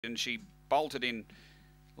and she bolted in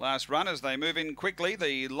last run as they move in quickly.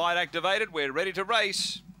 The light activated. We're ready to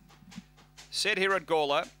race. Set here at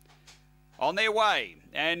Gawler. On their way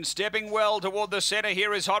and stepping well toward the centre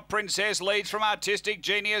here is Hot Princess, leads from Artistic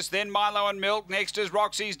Genius, then Milo and Milk, next is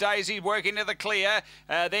Roxy's Daisy working to the clear,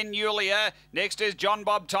 then Yulia, next is John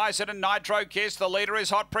Bob Tyson and Nitro Kiss. The leader is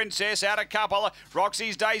Hot Princess, out a couple,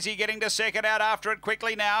 Roxy's Daisy getting to second, out after it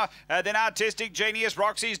quickly now, then Artistic Genius.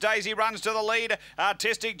 Roxy's Daisy runs to the lead,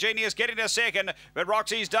 Artistic Genius getting to second, but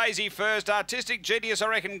Roxy's Daisy first. Artistic Genius I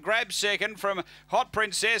reckon grabs second from Hot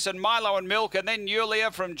Princess and Milo and Milk, and then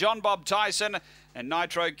Yulia from John Bob Tyson, and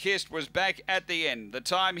Nitro Kissed was back at the end. The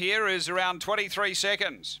time here is around 23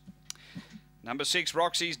 seconds. Number 6,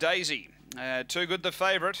 Roxy's Daisy. Too Good the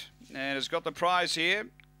favourite, and has got the prize here.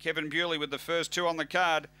 Kevin Bewley with the first two on the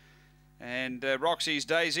card. And Roxy's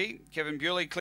Daisy, Kevin Bewley